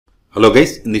Hello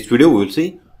guys, in this video we will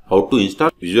see how to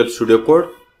install Visual Studio Code,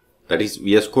 that is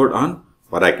VS Code on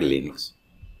Oracle Linux.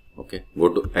 Okay, go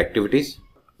to activities,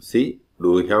 see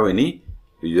do we have any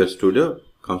Visual Studio,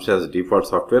 comes as default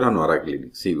software on Oracle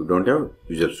Linux. See, we don't have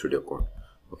Visual Studio Code.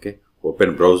 Okay,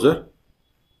 open browser,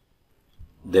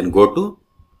 then go to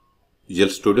Visual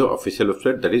Studio official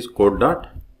website, that is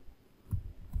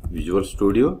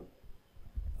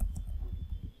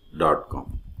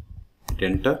code.visualstudio.com. hit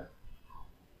enter.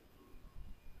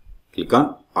 Click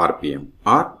on RPM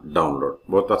or download,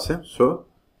 both are same, so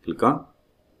click on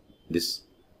this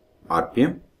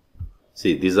RPM.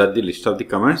 See, these are the list of the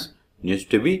commands needs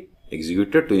to be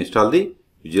executed to install the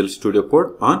Visual Studio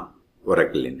Code on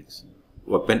Oracle Linux.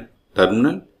 Open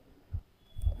terminal,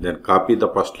 then copy the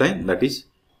first line, that is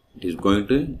it is going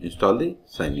to install the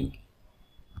signing key.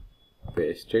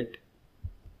 Paste it,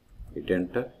 hit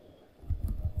enter,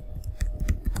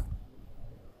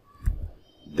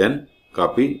 then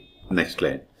copy next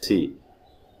line. See,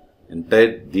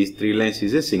 entire these three lines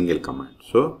is a single command,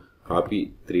 so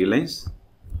copy 3 lines,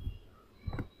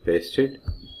 paste it,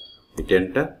 hit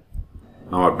enter.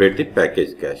 Now update the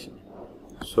package cache.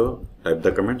 So type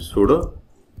the command sudo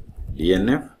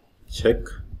dnf check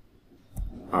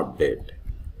update,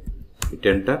 hit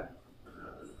enter.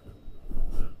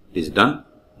 It is done.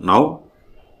 Now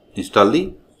install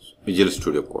the Visual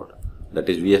Studio Code, that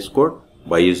is VS Code,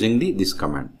 by using this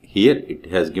command. Here it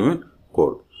has given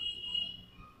code.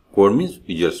 Code means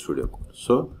Visual Studio Code.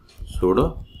 So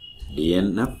sudo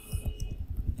dnf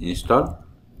install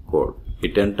code,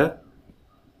 hit enter.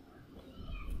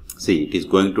 See, it is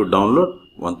going to download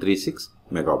 136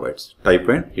 megabytes. Type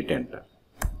and hit enter.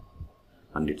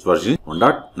 And its version is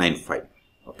 1.95.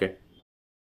 Okay.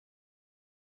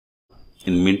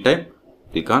 In meantime,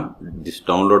 click on this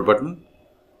download button.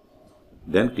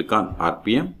 Then click on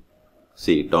RPM.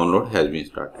 See, download has been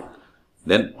started.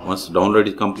 Then once download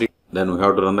is complete, then we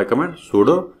have to run the command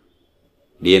sudo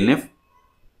dnf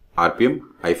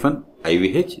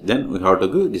rpm-ivh. Then we have to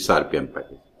give this RPM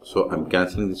package. So I am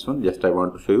cancelling this one. Just I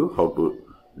want to show you how to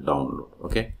download.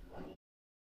 Okay.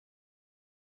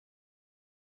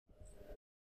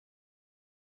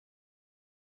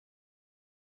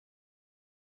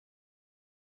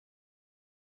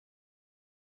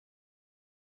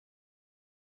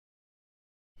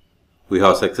 We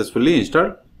have successfully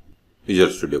installed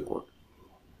Visual Studio Code.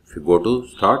 If you go to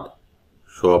Start,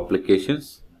 Show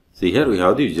Applications, see here we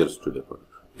have the Visual Studio Code.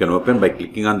 You can open by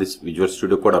clicking on this Visual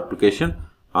Studio Code application,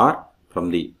 or from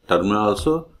the terminal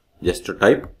also, just to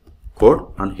type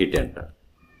code and hit enter.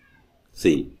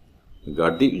 See, we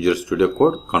got the Visual Studio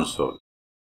Code console.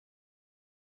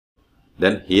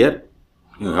 Then here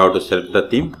you have to select the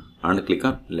theme and click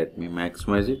on, let me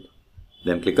maximize it.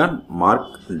 Then click on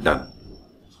Mark Done.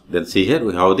 Then see here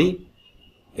we have the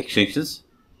extensions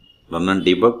Run and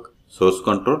Debug, Source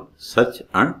Control, Search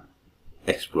and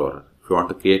Explorer. If you want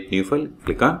to create new file,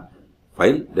 click on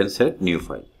File, then select New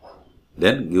File.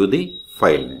 Then give the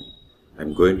file name. I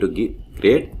am going to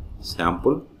create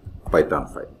sample Python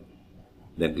file.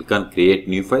 Then click on Create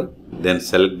New File. Then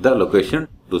select the location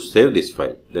to save this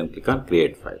file. Then click on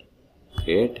Create File.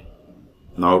 Create.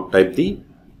 Now type the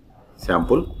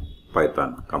sample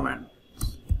Python command.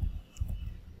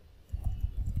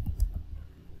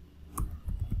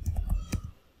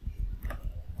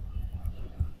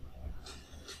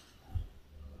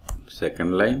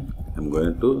 Second line, I am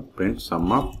going to print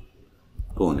sum of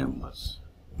 2 numbers.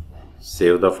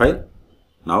 Save the file.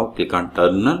 Now click on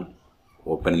Terminal,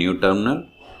 open new terminal,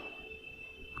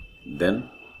 then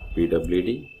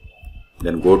pwd,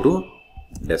 then go to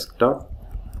desktop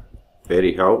where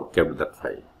you have kept that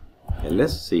file.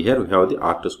 ls, see here we have the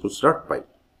r2schools.py.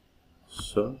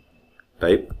 So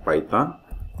type python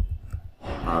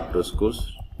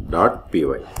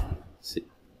r2schools.py. See,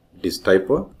 it is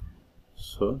typo.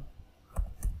 So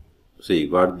see, you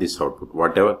got this output,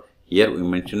 whatever here we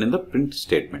mentioned in the print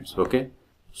statements. Okay,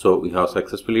 so we have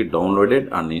successfully downloaded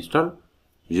and installed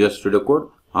Visual Studio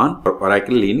Code on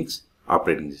Oracle Linux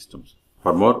operating systems.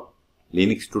 For more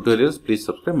Linux tutorials, please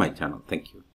subscribe my channel. Thank you.